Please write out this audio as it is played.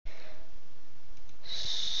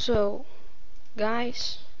So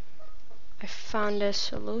guys, I found a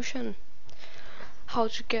solution how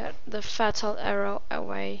to get the fatal error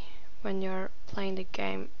away when you're playing the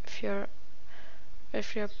game. If you're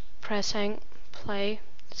pressing play,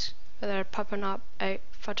 they're popping up a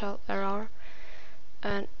fatal error,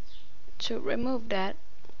 and to remove that,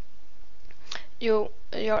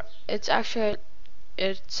 it's actually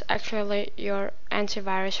your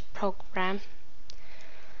antivirus program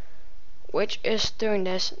which is doing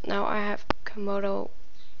this. Now I have Comodo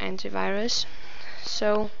antivirus.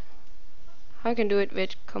 So how you can do it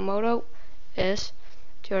with Comodo is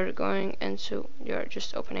you're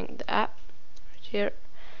just opening the app right here,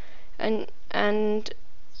 and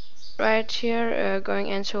right here going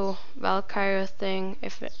into Valkyrie thing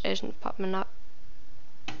if it isn't popping up.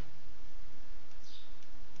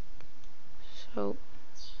 So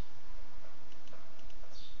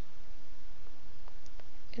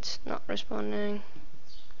it's not responding.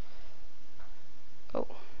 Oh,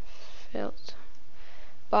 failed.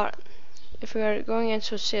 But if we are going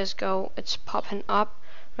into CSGO, it's popping up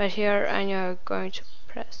right here, and you're going to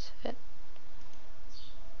press it.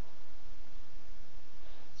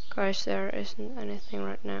 Guys, there isn't anything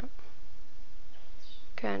right now.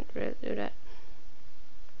 Can't really do that.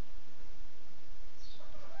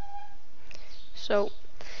 So,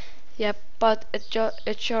 yeah, but it's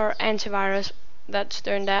your antivirus that's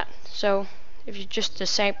doing that. So if you're just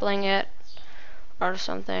disabling it or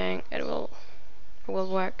something, it will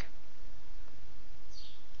work.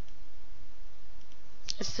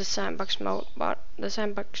 It's the sandbox mode, but the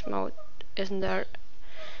sandbox mode isn't there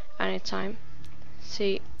anytime.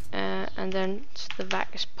 See, and then the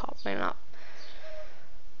back is popping up,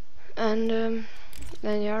 and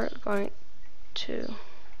then you're going to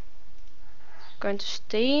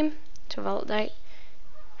Steam to validate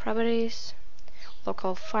properties,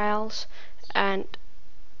 local files, and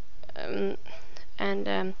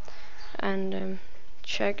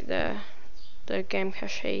check the game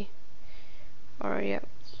cache. Or yeah.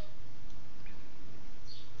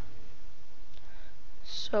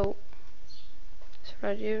 So it's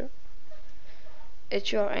right here.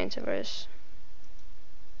 It's your antivirus.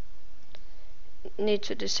 Need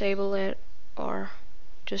to disable it or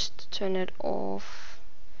just turn it off,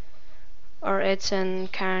 or it's in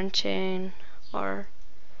quarantine, or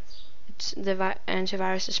it's the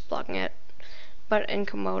antivirus is blocking it. But in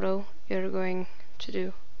Comodo, you're going to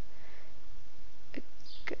do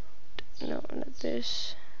no, not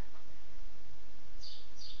this,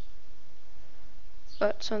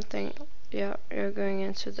 but something. Yeah, you're going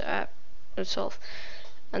into the app itself,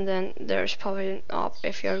 and then there's probably an op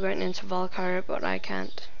if you're going into Valkyrie, but I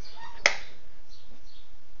can't.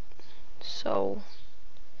 So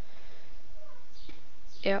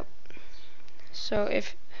yep. So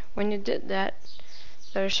if when you did that,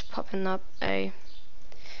 there's popping up a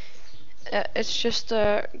it's just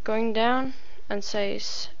going down and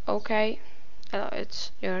says okay.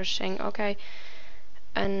 You're saying okay,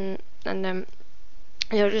 and then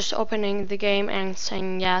you're just opening the game and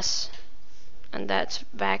saying yes, and that's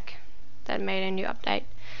back. That made a new update.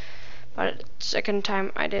 But second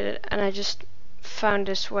time I did it, and I just found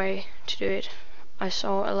this way to do it. I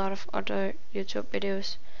saw a lot of other YouTube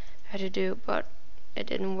videos how to do, but it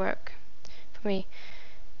didn't work for me.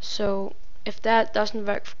 So if that doesn't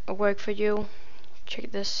work for you,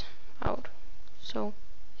 check this out. So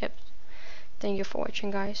yep, thank you for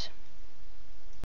watching, guys.